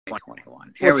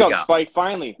2021. Here What's we up, go. Spike?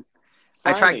 Finally.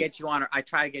 I tried to get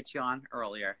you on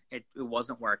earlier. It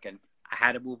wasn't working. I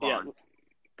had to move on.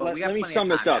 But let me sum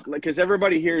this up because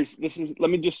everybody hears this is. Let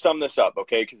me just sum this up,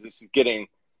 okay? Because this is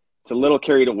it's a little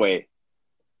carried away.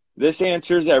 This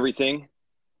answers everything.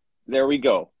 There we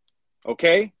go.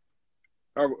 Okay,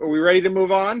 are we ready to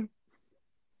move on?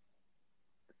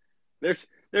 There's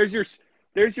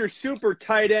your super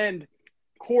tight end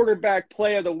quarterback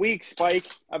play of the week, Spike.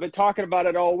 I've been talking about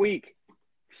it all week.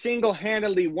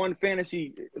 Single-handedly won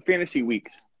fantasy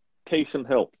weeks. Taysom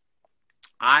Hill.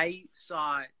 I've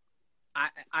sucked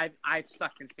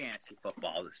in fantasy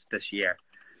football this year.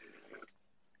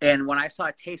 And when I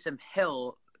saw Taysom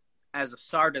Hill as a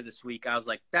starter this week, I was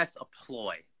like, that's a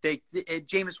ploy.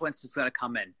 Jameis Winston's going to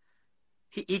come in.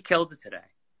 He killed it today.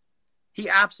 He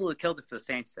absolutely killed it for the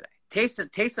Saints today.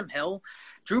 Taysom Hill,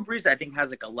 Drew Brees, I think, has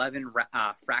like 11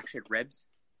 fractured ribs.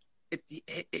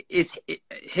 His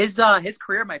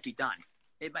career might be done.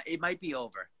 It might be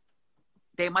over.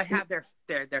 They might have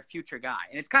their future guy,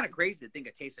 and it's kind of crazy to think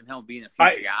of Taysom Hill being a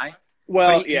future guy.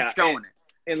 Well, he's showing it.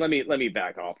 And let me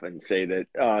back off and say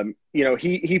that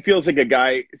he feels like a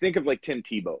guy. Think of like Tim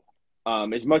Tebow.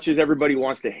 As much as everybody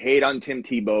wants to hate on Tim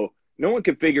Tebow, no one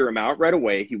could figure him out right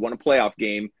away. He won a playoff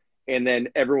game, and then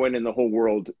everyone in the whole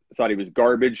world thought he was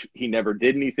garbage. He never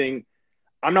did anything.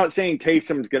 I'm not saying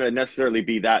Taysom's going to necessarily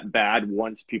be that bad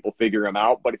once people figure him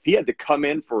out, but if he had to come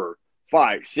in for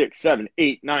 5, 6, 7,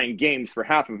 8, 9 games for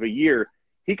half of a year,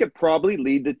 he could probably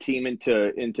lead the team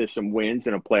into some wins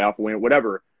and a playoff win,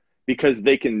 whatever, because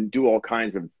they can do all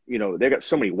kinds of, they got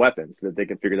so many weapons that they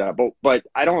can figure that out. But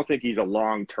I don't think he's a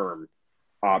long-term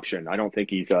option. I don't think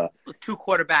he's a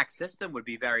two-quarterback system would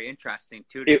be very interesting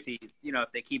too to see,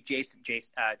 if they keep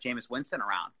Jameis Winston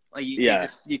around. Like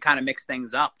you kind of mix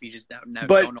things up. You just don't know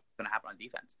what's going to happen on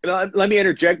defense. Let me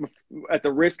interject at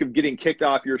the risk of getting kicked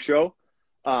off your show,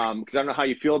 because I don't know how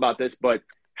you feel about this, but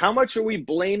how much are we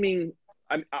blaming?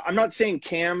 I'm not saying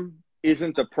Cam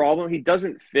isn't the problem. He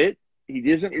doesn't fit. He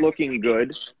isn't looking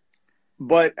good.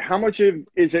 But how much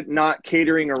is it not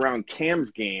catering around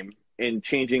Cam's game and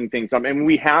changing things up? And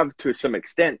we have to some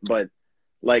extent, but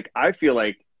I feel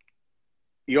like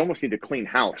you almost need to clean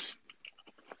house.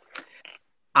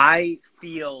 I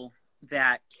feel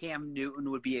that Cam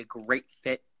Newton would be a great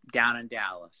fit down in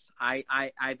Dallas.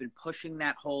 I've been pushing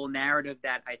that whole narrative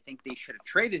that I think they should have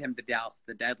traded him to Dallas at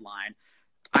the deadline.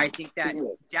 I think that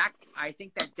Dak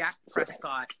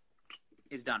Prescott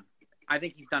is done. I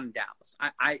think he's done in Dallas.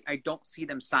 I don't see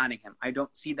them signing him. I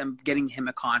don't see them getting him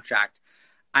a contract.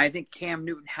 I think Cam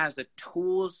Newton has the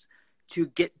tools to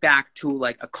get back to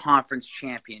like a conference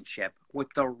championship with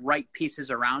the right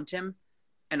pieces around him.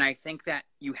 And I think that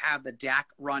you have the Dak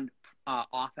run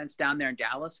offense down there in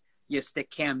Dallas. You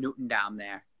stick Cam Newton down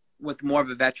there with more of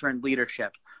a veteran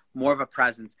leadership, more of a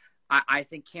presence. I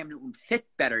think Cam Newton fit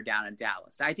better down in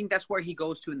Dallas. I think that's where he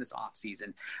goes to in this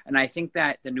offseason. And I think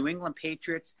that the New England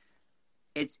Patriots,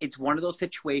 it's one of those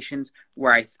situations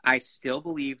where I still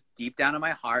believe deep down in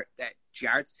my heart that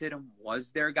Jarrett Stidham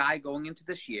was their guy going into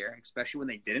this year, especially when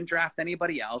they didn't draft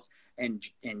anybody else, and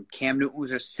Cam Newton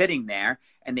was just sitting there,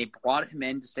 and they brought him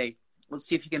in to say, let's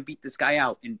see if you can beat this guy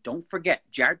out. And don't forget,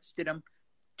 Jarrett Stidham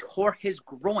tore his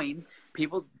groin.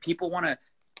 People want to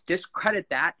discredit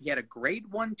that. He had a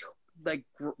grade 1.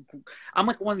 I'm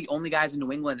like one of the only guys in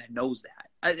New England that knows that.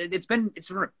 It's been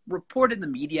reported in the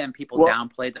media and people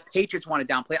downplay. The Patriots want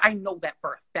to downplay. I know that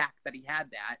for a fact that he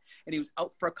had that, and he was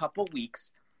out for a couple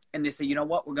weeks. And they say, you know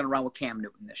what? We're going to run with Cam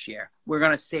Newton this year. We're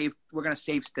going to save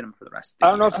Stidham for the rest of the year. I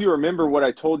don't know if you remember what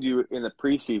I told you in the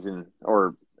preseason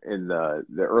or in the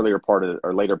earlier part of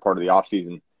or later part of the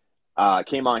offseason.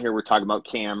 Came on here, we're talking about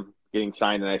Cam getting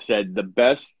signed, and I said the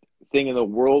best thing in the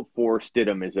world for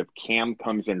Stidham is if Cam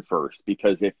comes in first,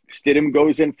 because if Stidham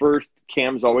goes in first,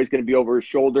 Cam's always going to be over his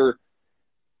shoulder.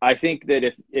 I think that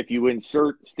if you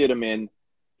insert Stidham in,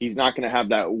 he's not going to have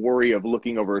that worry of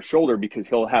looking over his shoulder because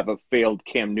he'll have a failed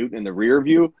Cam Newton in the rear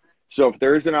view. So if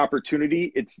there is an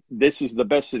opportunity, this is the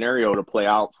best scenario to play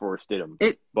out for Stidham.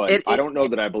 I don't know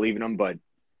that I believe in him, but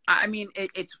I mean,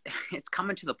 it's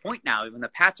coming to the point now. When the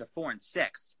Pats are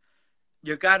 4-6,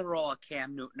 you got to roll a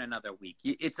Cam Newton another week.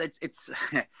 It's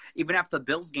even after the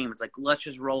Bills game, it's like, let's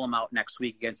just roll him out next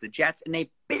week against the Jets. And they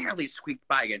barely squeaked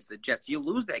by against the Jets. You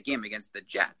lose that game against the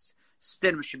Jets.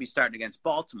 Stidham should be starting against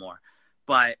Baltimore.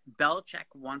 But Belichick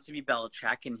wants to be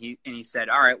Belichick, and he said,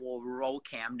 all right, well, we'll roll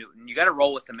Cam Newton. You got to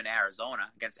roll with him in Arizona,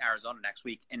 against Arizona next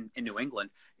week in New England.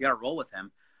 You got to roll with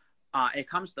him. It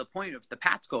comes to the point of the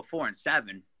Pats go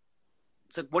 4-7.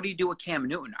 It's like, what do you do with Cam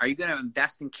Newton? Are you going to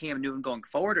invest in Cam Newton going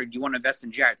forward, or do you want to invest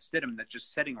in Jarrett Stidham that's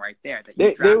just sitting right there?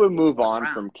 That they would move on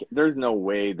round? from. There's no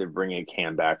way they're bringing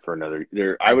Cam back for another.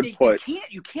 You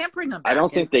can't bring him back. I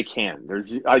don't think they can.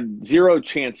 There's a zero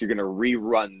chance you're going to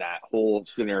rerun that whole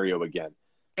scenario again.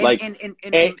 In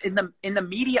the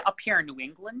media up here in New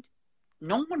England,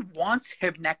 no one wants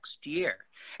him next year.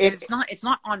 And it's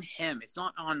not on him. It's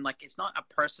not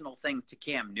a personal thing to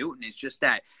Cam Newton. It's just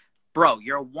that, bro,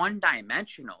 you're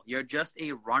one-dimensional. You're just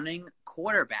a running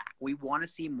quarterback. We want to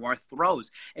see more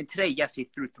throws. And today, yes, he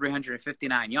threw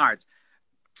 359 yards.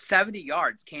 70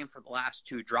 yards came for the last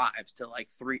two drives to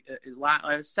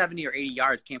 70 or 80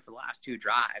 yards came for the last two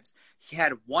drives. He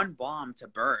had one bomb to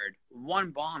Bird,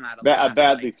 one bomb out of the last, a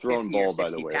badly thrown ball, by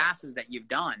the way. Passes that you've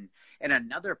done, and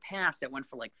another pass that went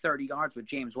for 30 yards with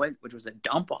James White, which was a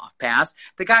dump-off pass.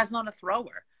 The guy's not a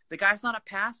thrower. The guy's not a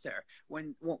passer.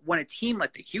 When a team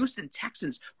like the Houston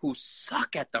Texans, who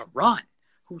suck at the run,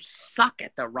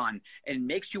 and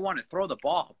makes you want to throw the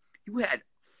ball, you had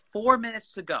 4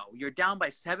 minutes to go. You're down by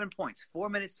 7 points. 4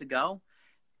 minutes to go,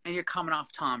 and you're coming off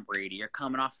Tom Brady. You're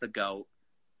coming off the GOAT.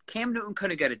 Cam Newton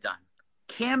couldn't get it done.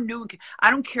 Cam Newton.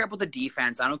 I don't care about the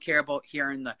defense. I don't care about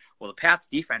hearing the Pats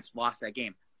defense lost that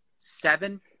game.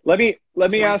 7. Let me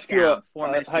ask down, you a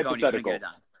 4 minutes to go, and you couldn't get it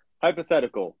done.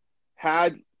 Hypothetical.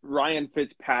 Had Ryan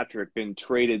Fitzpatrick been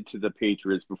traded to the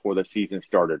Patriots before the season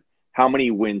started, how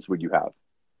many wins would you have?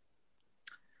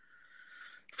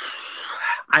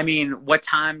 I mean, what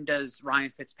time does Ryan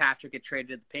Fitzpatrick get traded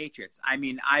to the Patriots? I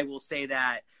mean, I will say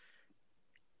that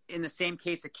in the same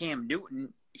case of Cam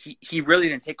Newton, he really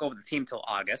didn't take over the team till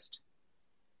August.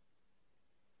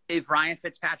 If Ryan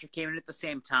Fitzpatrick came in at the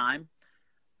same time,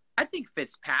 I think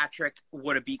Fitzpatrick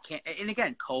would have beat Cam. And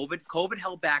again, COVID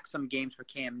held back some games for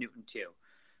Cam Newton too.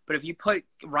 But if you put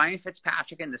Ryan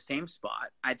Fitzpatrick in the same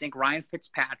spot, I think Ryan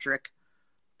Fitzpatrick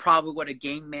probably would have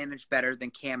game managed better than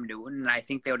Cam Newton, and I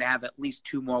think they would have at least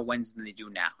 2 more wins than they do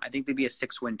now. I think they'd be a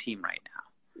 6-win team right now.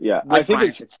 Yeah, I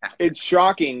think it's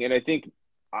shocking, and I think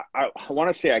I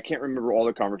want to say, I can't remember all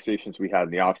the conversations we had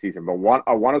in the offseason, but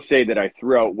I want to say that I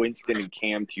threw out Winston and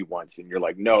Cam to you once, and you're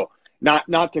like, no,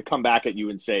 not to come back at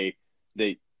you and say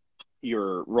that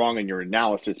you're wrong in your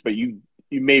analysis, but you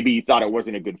maybe thought it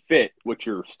wasn't a good fit, which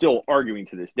you're still arguing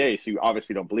to this day, so you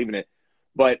obviously don't believe in it.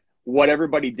 But what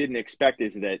everybody didn't expect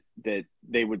is that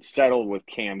they would settle with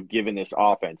Cam given this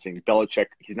offense. And Belichick,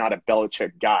 he's not a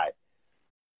Belichick guy.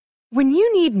 When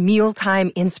you need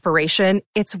mealtime inspiration,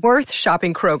 it's worth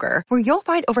shopping Kroger, where you'll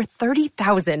find over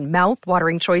 30,000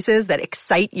 mouth-watering choices that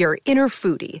excite your inner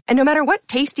foodie. And no matter what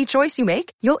tasty choice you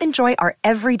make, you'll enjoy our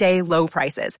everyday low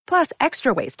prices, plus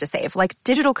extra ways to save, like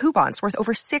digital coupons worth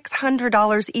over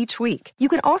 $600 each week. You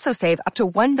can also save up to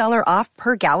 $1 off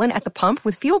per gallon at the pump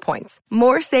with fuel points.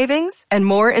 More savings and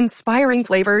more inspiring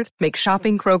flavors make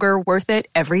shopping Kroger worth it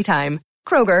every time.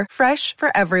 Kroger, fresh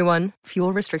for everyone.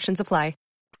 Fuel restrictions apply.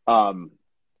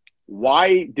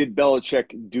 Why did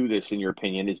Belichick do this, in your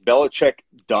opinion? Is Belichick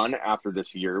done after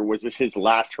this year? Was this his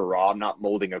last hurrah? I'm not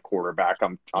molding a quarterback.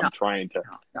 I'm trying to.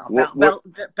 No.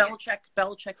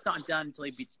 Belichick's not done until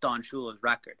he beats Don Shula's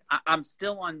record. I'm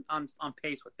still on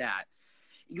pace with that.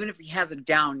 Even if he has a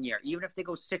down year, even if they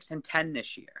go 6-10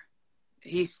 this year,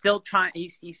 he's still trying.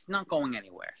 He's not going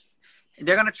anywhere.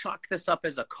 They're gonna chalk this up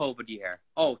as a COVID year.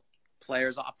 Oh,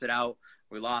 players opted out.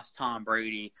 We lost Tom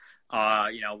Brady.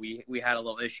 We had a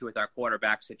little issue with our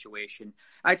quarterback situation.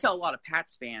 I tell a lot of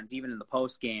Pats fans, even in the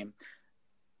post game,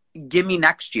 give me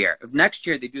next year. If next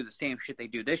year they do the same shit they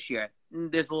do this year,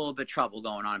 there's a little bit of trouble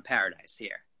going on in paradise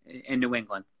here in New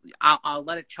England. I'll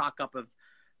let it chalk up of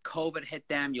COVID hit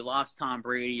them. You lost Tom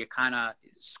Brady. You're kind of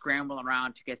scrambling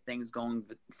around to get things going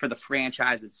for the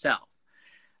franchise itself.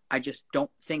 I just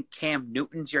don't think Cam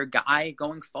Newton's your guy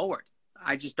going forward.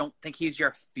 I just don't think he's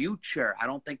your future. I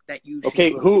don't think that you should.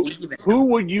 Okay, who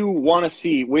would you want to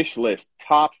see wish list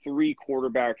top 3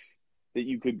 quarterbacks that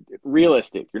you could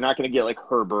realistic? You're not going to get like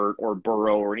Herbert or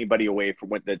Burrow or anybody away from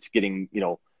what that's getting,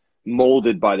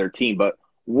 molded by their team. But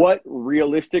what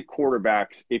realistic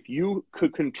quarterbacks, if you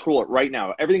could control it right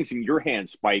now, everything's in your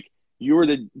hands, Spike. You're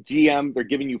the GM. They're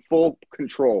giving you full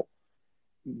control.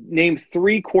 Name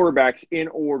 3 quarterbacks in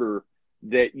order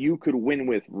that you could win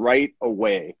with right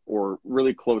away or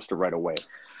really close to right away.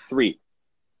 3.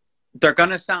 They're going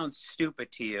to sound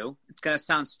stupid to you. It's going to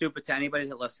sound stupid to anybody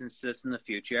that listens to this in the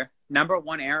future. Number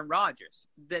 1, Aaron Rodgers.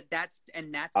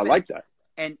 I like that.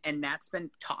 And that's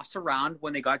been tossed around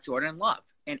when they got Jordan Love.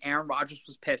 And Aaron Rodgers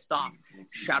was pissed off.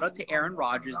 Shout out to Aaron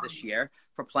Rodgers this year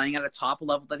for playing at a top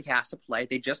level that he has to play.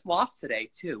 They just lost today,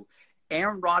 too.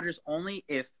 Aaron Rodgers only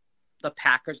if the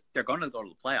Packers, they're going to go to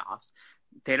the playoffs.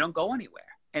 They don't go anywhere.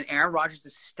 And Aaron Rodgers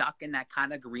is stuck in that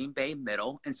kind of Green Bay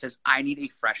middle and says, I need a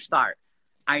fresh start.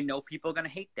 I know people are going to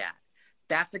hate that.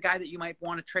 That's a guy that you might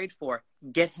want to trade for.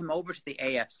 Get him over to the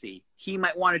AFC. He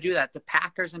might want to do that. The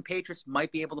Packers and Patriots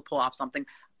might be able to pull off something.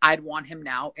 I'd want him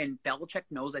now. And Belichick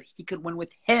knows that he could win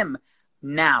with him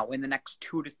now in the next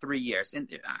 2 to 3 years.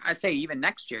 And I say even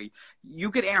next year, you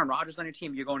get Aaron Rodgers on your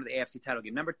team, you're going to the AFC title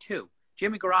game. Number 2,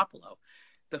 Jimmy Garoppolo.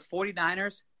 The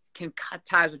 49ers can cut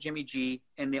ties with Jimmy G,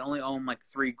 and they only own like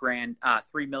 $3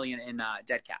 million in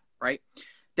dead cap, right?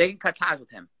 They can cut ties with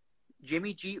him.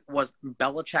 Jimmy G was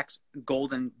Belichick's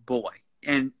golden boy,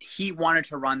 and he wanted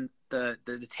to run the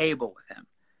table with him.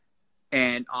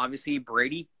 And obviously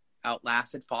Brady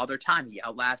outlasted Father Time. He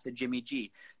outlasted Jimmy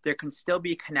G. There can still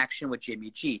be a connection with Jimmy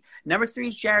G. Number 3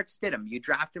 is Jarrett Stidham. You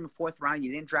drafted him in 4th round.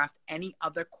 You didn't draft any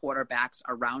other quarterbacks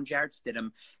around Jarrett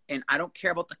Stidham. And I don't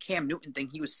care about the Cam Newton thing.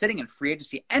 He was sitting in free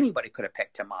agency. Anybody could have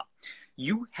picked him up.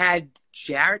 You had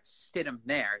Jarrett Stidham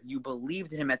there. You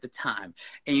believed in him at the time.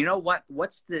 And you know what?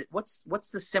 What's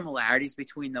the similarities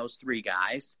between those 3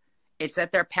 guys? It's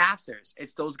that they're passers.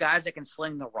 It's those guys that can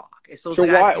sling the rock. It's those so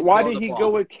guys that can why throw did the he ball. go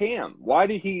with Cam? Why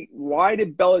did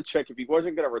Belichick, if he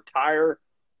wasn't going to retire,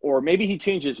 or maybe he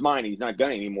changed his mind, he's not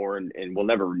done anymore, and we'll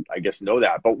never, I guess, know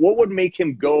that. But what would make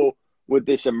him go with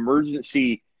this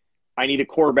emergency, I need a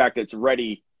quarterback that's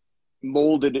ready,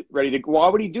 molded, ready to go? Why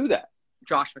would he do that?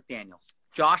 Josh McDaniels.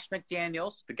 Josh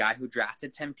McDaniels, the guy who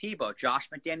drafted Tim Tebow.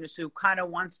 Josh McDaniels, who kind of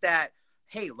wants that,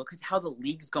 hey, look at how the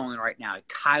league's going right now.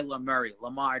 Kyler Murray,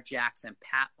 Lamar Jackson,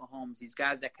 Pat Mahomes, these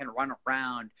guys that can run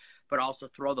around but also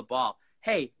throw the ball.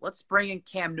 Hey, let's bring in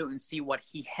Cam Newton and see what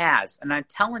he has. And I'm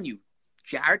telling you,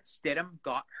 Jarrett Stidham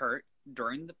got hurt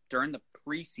during the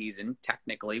preseason,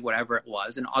 technically, whatever it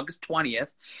was, on August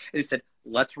 20th. They said,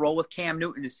 let's roll with Cam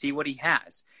Newton to see what he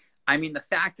has. I mean, the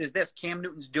fact is this, Cam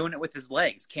Newton's doing it with his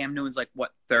legs. Cam Newton's like,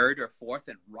 3rd or 4th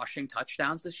in rushing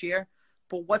touchdowns this year?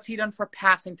 But what's he done for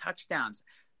passing touchdowns?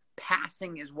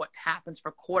 Passing is what happens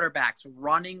for quarterbacks.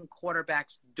 Running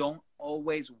quarterbacks don't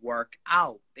always work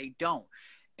out. They don't.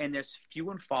 And there's few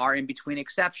and far in between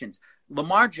exceptions.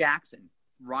 Lamar Jackson,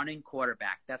 running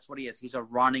quarterback. That's what he is. He's a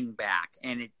running back,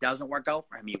 and it doesn't work out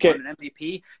for him. He won an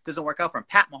MVP. Doesn't work out for him.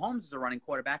 Pat Mahomes is a running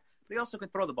quarterback, but he also can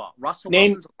throw the ball. Russell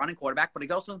Wilson's a running quarterback, but he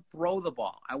can also throw the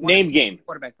ball. Name game.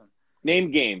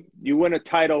 You win a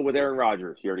title with Aaron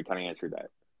Rodgers. You already kind of answered that.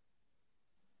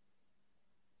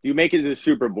 You make it to the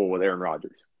Super Bowl with Aaron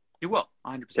Rodgers. You will,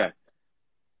 100%.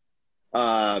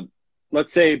 Okay.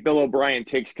 Let's say Bill O'Brien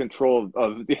takes control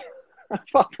of the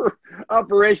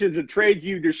operations and trades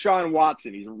you Deshaun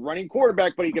Watson. He's a running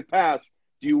quarterback, but he can pass.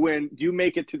 Do you win? Do you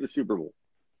make it to the Super Bowl?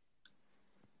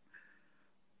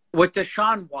 With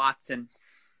Deshaun Watson,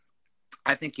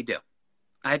 I think you do.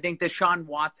 I think Deshaun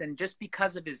Watson, just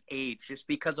because of his age, just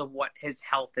because of what his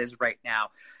health is right now,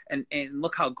 and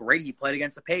look how great he played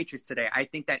against the Patriots today. I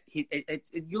think that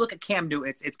you look at Cam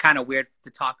Newton, it's kind of weird to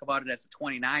talk about it as a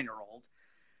 29-year-old,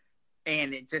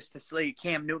 and it just to say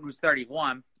Cam Newton was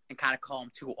 31 and kind of call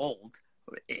him too old.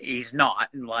 He's not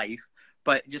in life,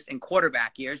 but just in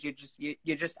quarterback years, you're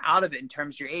just out of it in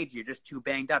terms of your age. You're just too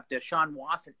banged up. Deshaun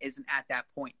Watson isn't at that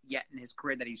point yet in his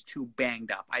career that he's too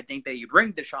banged up. I think that you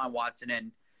bring Deshaun Watson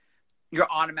in, you're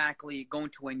automatically going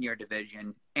to win your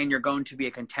division, and you're going to be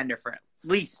a contender for at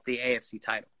least the AFC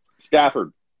title.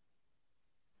 Stafford.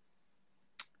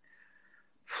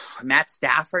 Matt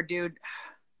Stafford, dude,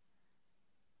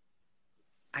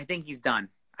 I think he's done.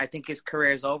 I think his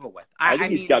career is over with. I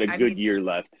think he's got a good year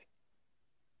left.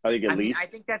 I think at least. I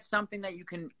think that's something that you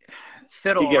can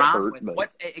fiddle around with.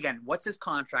 But... What's his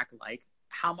contract like?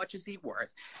 How much is he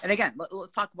worth? And again,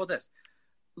 let's talk about this.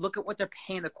 Look at what they're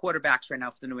paying the quarterbacks right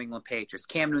now for the New England Patriots.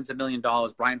 Cam Newton's $1 million.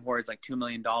 Brian Hoyer's like $2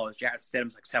 million. Jarrett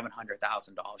Stidham's like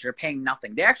 $700,000. You're paying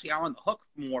nothing. They actually are on the hook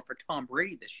more for Tom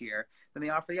Brady this year than they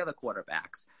are for the other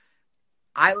quarterbacks.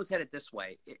 I looked at it this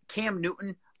way. Cam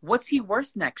Newton, what's he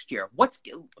worth next year?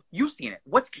 You've seen it.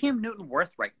 What's Cam Newton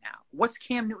worth right now? What's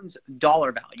Cam Newton's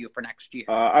dollar value for next year?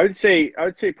 I would say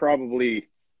probably,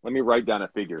 let me write down a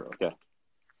figure, okay?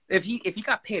 If he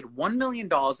got paid $1 million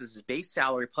as his base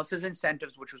salary plus his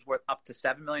incentives, which was worth up to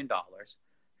 $7 million.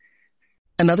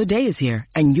 Another day is here,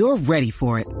 and you're ready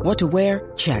for it. What to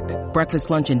wear? Check. Breakfast,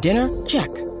 lunch, and dinner? Check.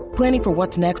 Planning for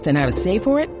what's next and how to save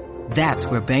for it? That's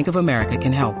where Bank of America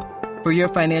can help. For your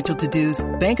financial to-dos,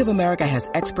 Bank of America has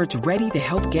experts ready to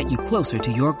help get you closer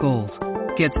to your goals.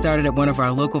 Get started at one of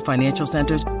our local financial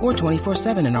centers or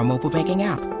 24/7 in our mobile banking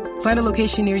app. Find a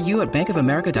location near you at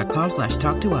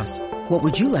bankofamerica.com/talktous. What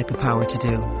would you like the power to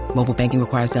do? Mobile banking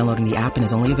requires downloading the app and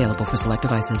is only available for select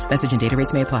devices. Message and data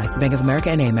rates may apply. Bank of America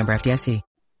N.A., member FDIC.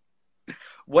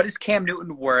 What is Cam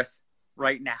Newton worth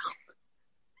right now?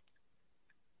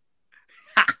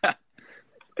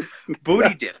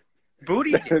 Booty did.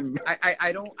 Booty did.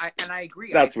 I don't. And I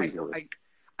agree. That's ridiculous.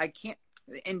 I can't.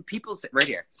 And people said right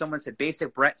here. Someone said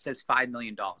Basic Brett says $5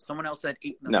 million. Someone else said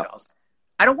 $8 million. No.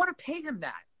 I don't want to pay him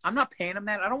that. I'm not paying him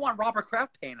that. I don't want Robert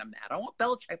Kraft paying him that. I don't want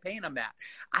Belichick paying him that.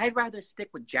 I'd rather stick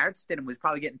with Jarrett Stidham, who's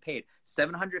probably getting paid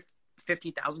 $750,000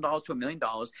 to $1 million.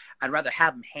 I'd rather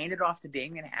have him hand it off to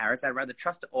Damian Harris. I'd rather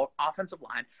trust the offensive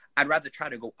line. I'd rather try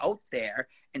to go out there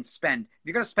and spend. If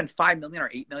you're going to spend $5 million or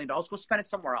 $8 million, go spend it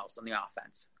somewhere else on the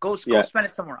offense. Go spend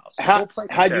it somewhere else.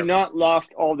 Had you not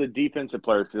lost all the defensive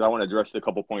players, because I want to address a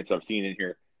couple points I've seen in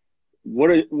here.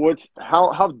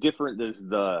 How different does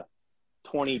the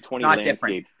 2020 Not landscape?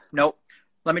 Different. Nope.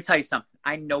 Let me tell you something.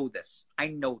 I know this. I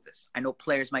know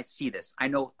players might see this. I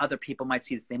know other people might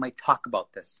see this. They might talk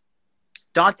about this.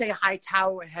 Dante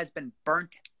Hightower has been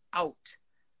burnt out.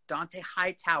 Dante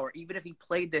Hightower, even if he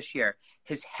played this year,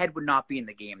 his head would not be in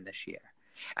the game this year.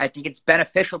 I think it's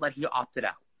beneficial that he opted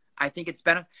out. I think it's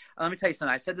Let me tell you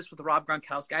something. I said this with Rob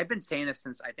Gronkowski. I've been saying this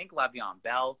since I think Le'Veon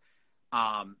Bell.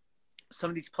 Some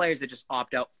of these players that just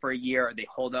opt out for a year or they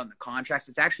hold out in the contracts,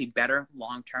 it's actually better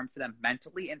long-term for them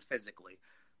mentally and physically.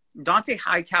 Dante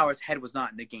Hightower's head was not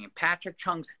in the game. Patrick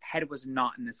Chung's head was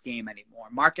not in this game anymore.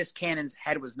 Marcus Cannon's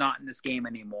head was not in this game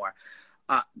anymore.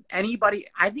 I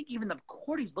think even the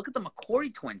McCourties, look at the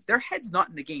McCourty twins. Their head's not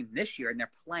in the game this year and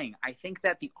they're playing. I think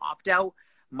that the opt-out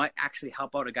might actually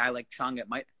help out a guy like Chung. It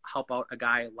might help out a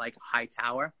guy like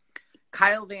Hightower.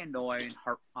 Kyle Van Noy and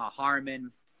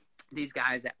Harmon, these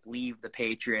guys that leave the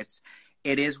Patriots,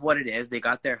 it is what it is. They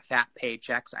got their fat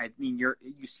paychecks. I mean,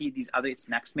 you see these other, it's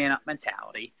next man up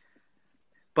mentality.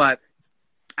 But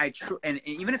and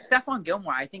even if Stephon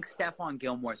Gilmore, I think Stephon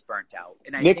Gilmore's burnt out.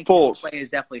 And I think his play has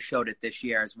definitely showed it this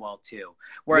year as well, too.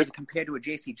 Whereas compared to a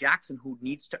J.C. Jackson, who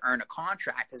needs to earn a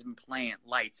contract, has been playing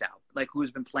lights out, like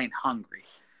who's been playing hungry.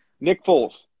 Nick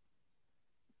Foles.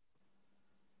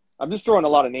 I'm just throwing a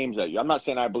lot of names at you. I'm not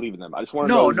saying I believe in them. I just want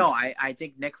to know. No. I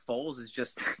think Nick Foles is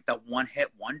just the one-hit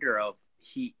wonder of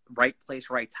right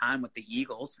place, right time with the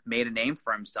Eagles. Made a name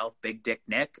for himself, Big Dick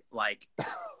Nick. Like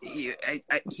he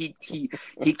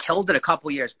killed it a couple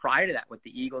years prior to that with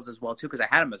the Eagles as well too. Because I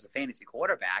had him as a fantasy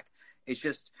quarterback.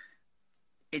 It's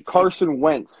Carson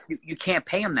Wentz. You can't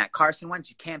pay him that. Carson Wentz.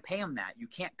 You can't pay him that. You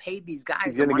can't pay these guys.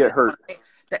 He's gonna get hurt.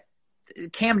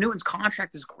 Cam Newton's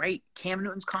contract is great. Cam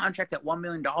Newton's contract at $1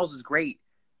 million is great.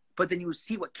 But then you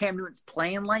see what Cam Newton's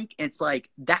playing like, and it's like,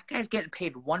 that guy's getting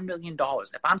paid $1 million.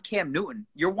 If I'm Cam Newton,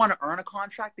 you want to earn a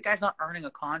contract? The guy's not earning a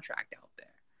contract out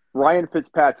there. Ryan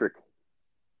Fitzpatrick.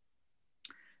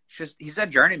 He's a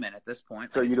journeyman at this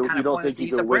point. So you don't think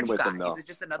he's a win with him, though? He's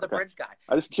just another bridge guy.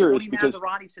 I'm just curious Tony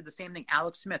Maserati said the same thing.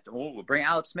 Alex Smith. Oh, we'll bring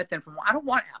Alex Smith in from. I don't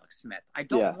want Alex Smith. I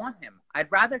don't want him. I'd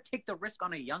rather take the risk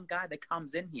on a young guy that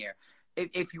comes in here.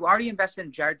 If you already invested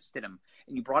in Jarrett Stidham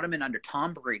and you brought him in under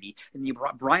Tom Brady and you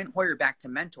brought Brian Hoyer back to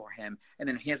mentor him and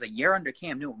then he has a year under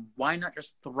Cam Newton, why not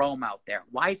just throw him out there?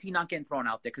 Why is he not getting thrown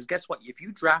out there? Because guess what? If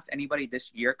you draft anybody this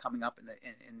year coming up in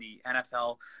the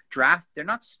NFL draft, they're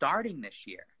not starting this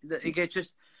year. It's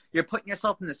just you're putting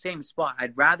yourself in the same spot.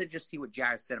 I'd rather just see what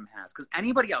Jarrett Stidham has because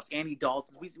anybody else, Andy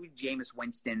Dalton, we Jameis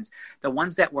Winston's, the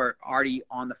ones that were already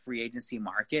on the free agency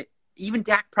market. Even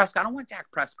Dak Prescott. I don't want Dak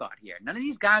Prescott here. None of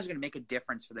these guys are going to make a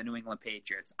difference for the New England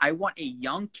Patriots. I want a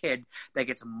young kid that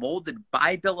gets molded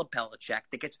by Bill Belichick,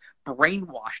 that gets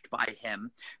brainwashed by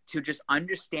him to just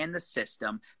understand the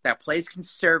system, that plays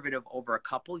conservative over a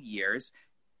couple years,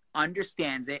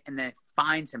 understands it, and then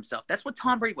finds himself. That's what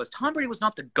Tom Brady was. Tom Brady was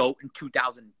not the GOAT in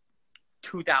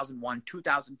 2001,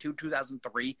 2002,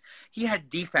 2003. He had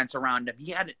defense around him.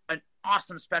 He had an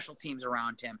awesome special teams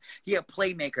around him. He had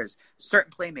playmakers,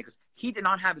 certain playmakers. He did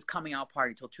not have his coming out party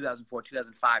until 2004,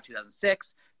 2005,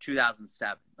 2006,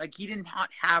 2007. Like, he did not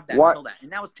have that until that.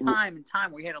 And that was time and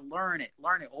time where he had to learn it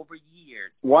over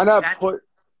years. Why not put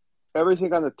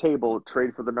everything on the table,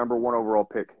 trade for the number 1 overall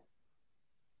pick?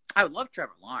 I would love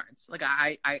Trevor Lawrence. Like,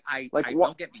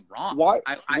 don't get me wrong.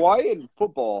 Why in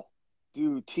football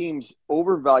do teams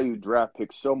overvalue draft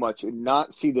picks so much and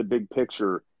not see the big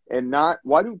picture? And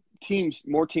why do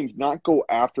more teams not go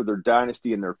after their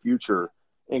dynasty and their future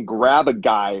and grab a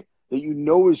guy that you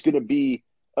know is going to be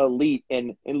elite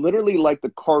and literally like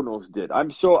the Cardinals did?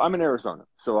 I'm in Arizona,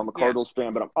 so I'm a Cardinals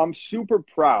fan, but I'm super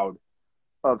proud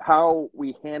of how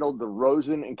we handled the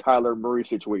Rosen and Kyler Murray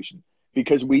situation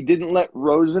because we didn't let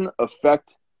Rosen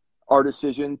affect our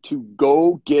decision to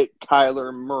go get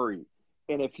Kyler Murray.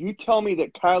 And if you tell me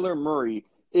that Kyler Murray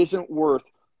isn't worth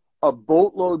a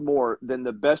boatload more than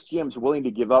the best GM's willing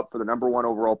to give up for the number 1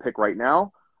 overall pick right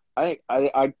now, I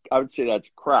would say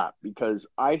that's crap because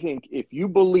I think if you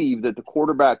believe that the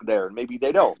quarterback there, and maybe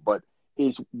they don't, but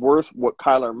is worth what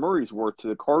Kyler Murray's worth to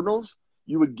the Cardinals,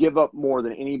 you would give up more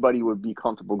than anybody would be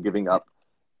comfortable giving up.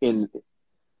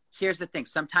 Here's the thing.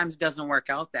 Sometimes it doesn't work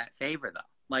out that favor, though.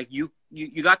 Like, you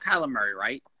got Kyler Murray,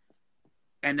 right?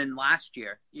 And then last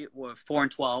year, it was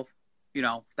 4-12. You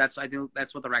know, I think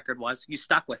that's what the record was. You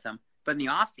stuck with him. But in the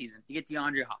offseason, you get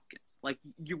DeAndre Hopkins. Like,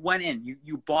 you went in.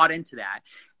 You bought into that,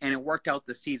 and it worked out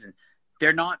this season.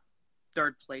 They're not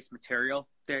third-place material.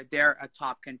 They're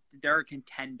a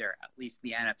contender, at least in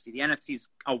the NFC. The NFC is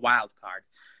a wild card.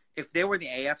 If they were the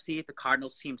AFC, the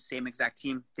Cardinals team, same exact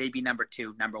team, they'd be number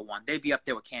 2, number 1. They'd be up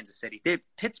there with Kansas City.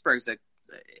 Pittsburgh's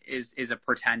is a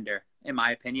pretender, in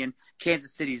my opinion.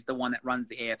 Kansas City's the one that runs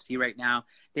the AFC right now.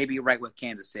 They'd be right with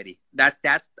Kansas City. They're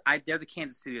the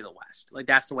Kansas City of the West. Like,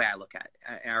 that's the way I look at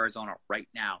Arizona right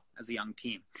now as a young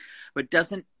team. But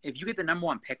if you get the number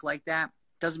 1 pick like that,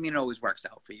 doesn't mean it always works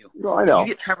out for you. No, I know.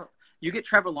 You get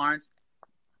Trevor Lawrence.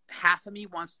 Half of me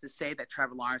wants to say that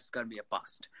Trevor Lawrence is going to be a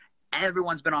bust.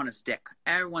 Everyone's been on his dick.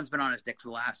 Everyone's been on his dick for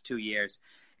the last 2 years.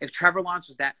 If Trevor Lawrence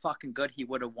was that fucking good, he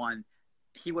would have won.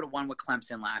 He would have won with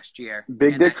Clemson last year.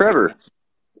 Big Dick Trevor.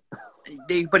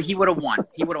 But he would have won.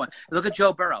 He would have won. Look at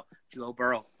Joe Burrow. Joe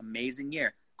Burrow, amazing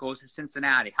year. Goes to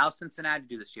Cincinnati. How's Cincinnati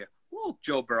do this year? Well,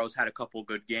 Joe Burrow's had a couple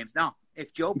good games. No,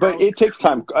 if Joe Burrow, but it takes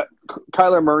time.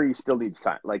 Kyler Murray still needs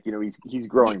time. Like, you know, he's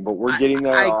growing, but we're getting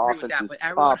there. I agree with that, but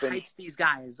everyone hypes these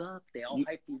guys up. They all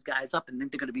hype these guys up and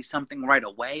think they're going to be something right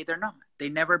away. They're not. They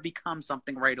never become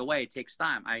something right away. It takes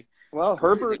time.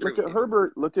 Herbert. Look at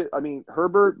Herbert.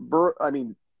 Herbert.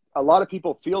 A lot of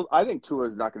people feel. I think Tua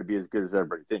is not going to be as good as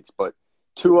everybody thinks, but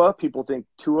people think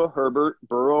Tua, Herbert,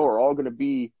 Burrow are all going to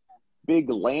be big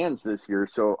lands this year.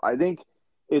 So I think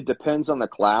it depends on the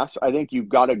class. I think you've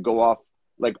got to go off.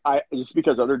 Like, just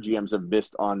because other GMs have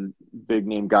missed on big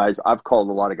name guys, I've called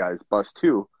a lot of guys bust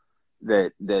too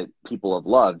that people have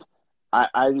loved.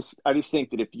 I just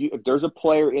think that if there's a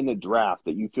player in the draft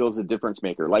that you feel is a difference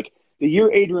maker, like the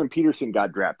year Adrian Peterson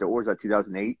got drafted, what was that,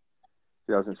 2008,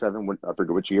 2007? I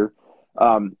forget which year.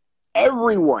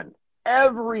 Everyone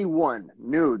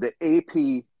knew that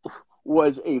AP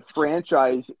was a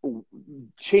franchise,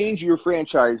 change your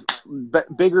franchise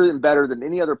bigger and better than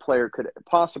any other player could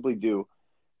possibly do.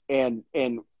 And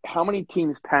how many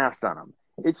teams passed on him?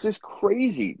 It's just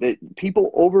crazy that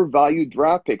people overvalue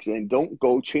draft picks and don't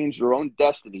go change their own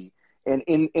destiny. And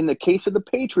in the case of the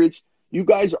Patriots, you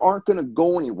guys aren't going to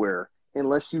go anywhere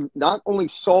unless you not only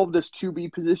solve this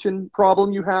QB position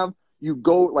problem you have, you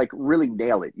go like really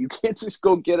nail it. You can't just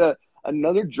go get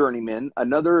another journeyman,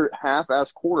 another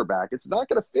half-ass quarterback. It's not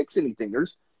going to fix anything.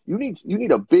 You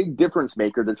need a big difference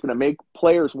maker that's going to make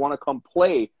players want to come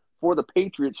play for the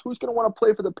Patriots. Who's going to want to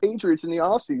play for the Patriots in the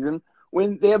offseason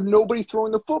when they have nobody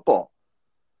throwing the football?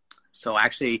 So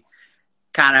actually,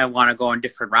 kind of want to go on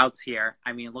different routes here.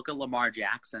 I mean, look at Lamar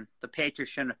Jackson. The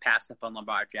Patriots shouldn't have passed up on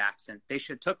Lamar Jackson. They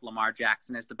should have took Lamar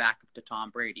Jackson as the backup to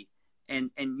Tom Brady. And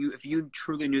if you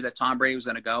truly knew that Tom Brady was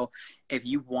going to go, if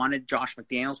you wanted Josh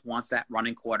McDaniels wants that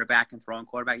running quarterback and throwing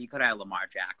quarterback, you could have had Lamar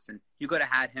Jackson. You could have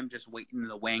had him just waiting in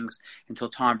the wings until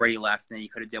Tom Brady left, and then you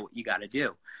could have did what you got to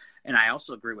do. And I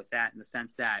also agree with that in the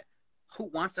sense that who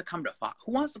wants to come to Fox?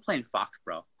 Who wants to play in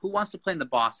Foxborough? Who wants to play in the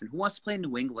Boston? Who wants to play in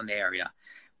New England area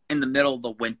in the middle of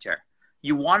the winter?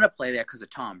 You want to play there because of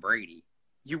Tom Brady.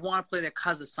 You want to play there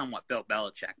because of somewhat Bill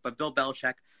Belichick. But Bill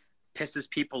Belichick pisses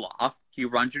people off. He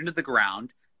runs you into the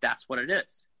ground. That's what it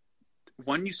is.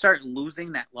 When you start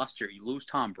losing that luster, you lose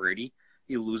Tom Brady,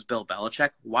 you lose Bill Belichick.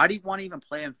 Why do you want to even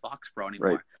play in Foxborough anymore?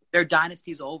 Right. Their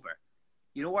dynasty's over.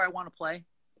 You know where I want to play?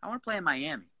 I want to play in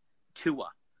Miami.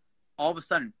 Tua. All of a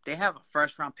sudden, they have a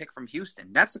first-round pick from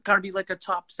Houston. That's going to be like a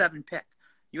top 7 pick.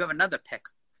 You have another pick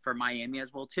for Miami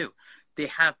as well, too. They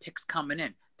have picks coming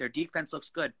in. Their defense looks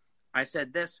good. I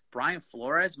said this, Brian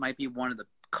Flores might be one of the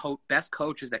best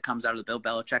coaches that comes out of the Bill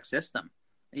Belichick system.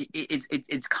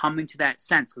 It's coming to that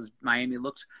sense because Miami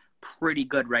looks pretty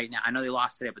good right now. I know they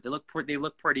lost today, but they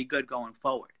look pretty good going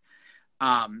forward.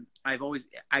 I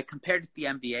compared it to the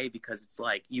NBA because it's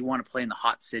like you want to play in the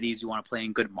hot cities, you want to play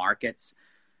in good markets.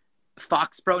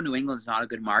 Foxborough, New England is not a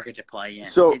good market to play in.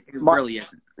 So it really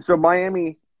isn't. So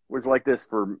Miami was like this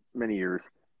for many years.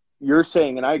 You're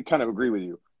saying, and I kind of agree with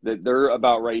you, that they're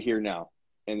about right here now,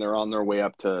 and they're on their way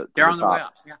up to they're on their way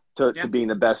up, to being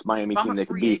the best Miami team they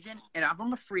could be. And if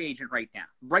I'm a free agent right now,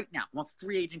 I'm a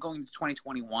free agent going into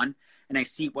 2021, and I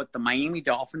see what the Miami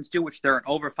Dolphins do, which they're an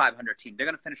over 500 team. They're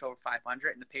going to finish over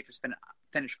 500, and the Patriots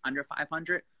finish under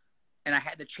 500. And I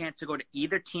had the chance to go to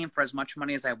either team for as much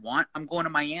money as I want. I'm going to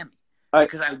Miami.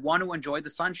 Because I want to enjoy the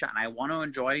sunshine. I want to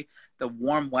enjoy the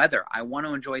warm weather. I want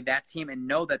to enjoy that team and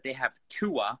know that they have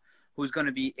Tua, who's going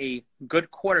to be a good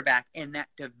quarterback in that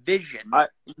division,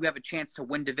 you have a chance to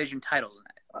win division titles in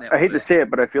that. I hate to say it,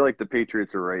 but I feel like the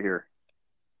Patriots are right here.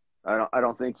 I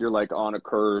don't think you're like on a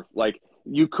curve. Like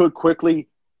you could quickly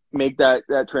make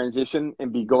that transition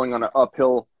and be going on an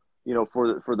uphill,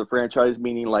 for the franchise,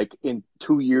 meaning like in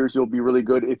 2 years you'll be really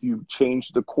good if you change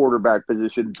the quarterback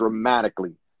position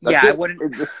dramatically. I wouldn't.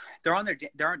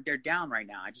 They're down right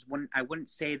now. I wouldn't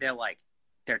say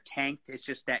they're tanked. It's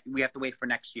just that we have to wait for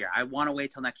next year. I want to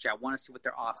wait till next year. I want to see what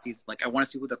their offseason like. I want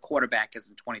to see who the quarterback is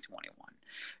in 2021.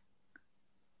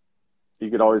 You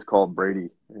could always call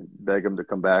Brady and beg him to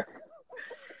come back.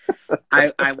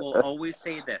 I will always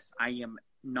say this. I am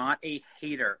not a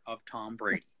hater of Tom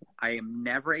Brady. I am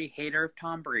never a hater of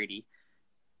Tom Brady.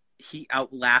 He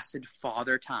outlasted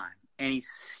Father Time, and he's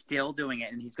still doing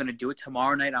it, and he's going to do it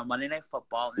tomorrow night on Monday Night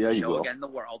Football and show again the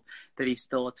world that he's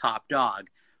still a top dog.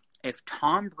 If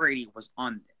Tom Brady was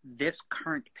on this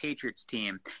current Patriots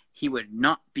team, he would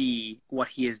not be what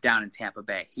he is down in Tampa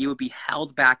Bay. He would be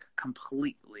held back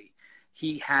completely.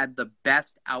 He had the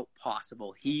best out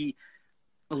possible.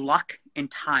 Luck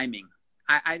and timing.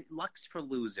 Luck's for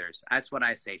losers. That's what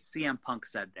I say. CM Punk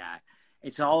said that.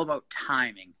 It's all about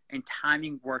timing, and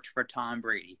timing worked for Tom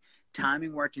Brady.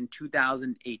 Timing worked in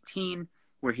 2018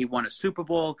 where he won a Super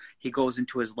Bowl. He goes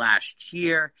into his last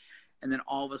year, and then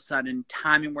all of a sudden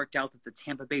timing worked out that the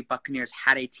Tampa Bay Buccaneers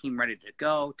had a team ready to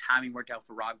go. Timing worked out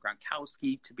for Rob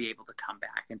Gronkowski to be able to come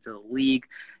back into the league.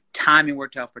 Timing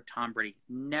worked out for Tom Brady.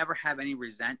 Never have any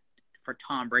resent for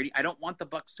Tom Brady. I don't want the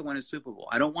Bucs to win a Super Bowl.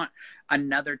 I don't want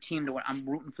another team to win. I'm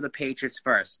rooting for the Patriots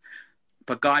first.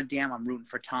 But goddamn, I'm rooting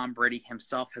for Tom Brady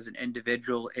himself as an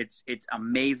individual. It's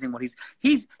amazing what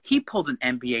he pulled an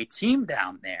NBA team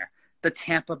down there, the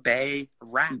Tampa Bay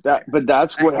Raptors. But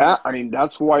that's what happened. I mean,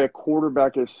 that's why a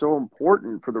quarterback is so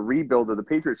important for the rebuild of the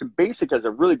Patriots. And Basic has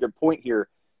a really good point here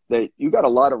that you got a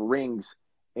lot of rings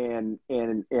and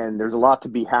there's a lot to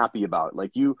be happy about.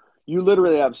 Like you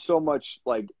literally have so much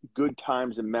like good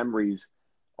times and memories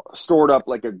stored up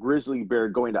like a grizzly bear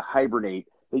going to hibernate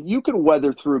that you can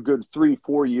weather through a good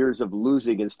 3-4 years of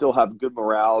losing and still have good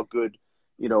morale, good,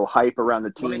 hype around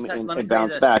the team and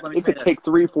bounce back. It could take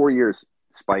 3-4 years,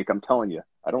 Spike. I'm telling you,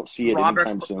 I don't see it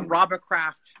anytime soon. Robert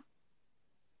Kraft.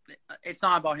 It's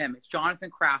not about him. It's Jonathan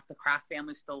Kraft. The Kraft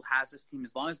family still has this team.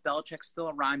 As long as Belichick's still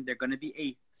around, they're going to be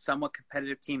a somewhat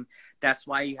competitive team. That's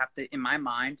why you have to, in my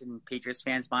mind and Patriots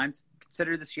fans' minds,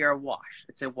 consider this year a wash.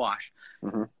 It's a wash.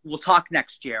 Mm-hmm. We'll talk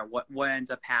next year what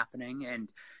ends up happening,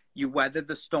 and you weather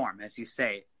the storm, as you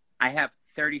say. I have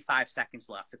 35 seconds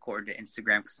left, according to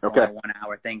Instagram, because it's only a 1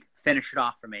 hour thing. Finish it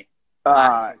off for me.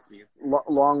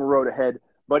 Long road ahead.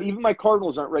 But even my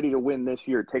Cardinals aren't ready to win this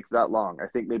year. It takes that long. I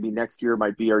think maybe next year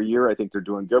might be our year. I think they're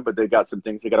doing good, but they got some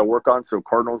things they got to work on. So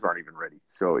Cardinals aren't even ready.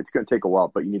 So it's going to take a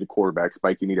while, but you need a quarterback,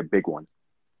 Spike. You need a big one.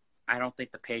 I don't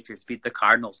think the Patriots beat the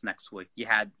Cardinals next week.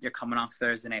 You're coming off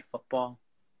Thursday Night Football.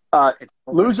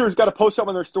 Losers got to post something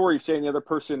on their story saying the other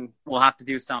person. We'll have to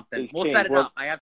do something. We'll set it up. I have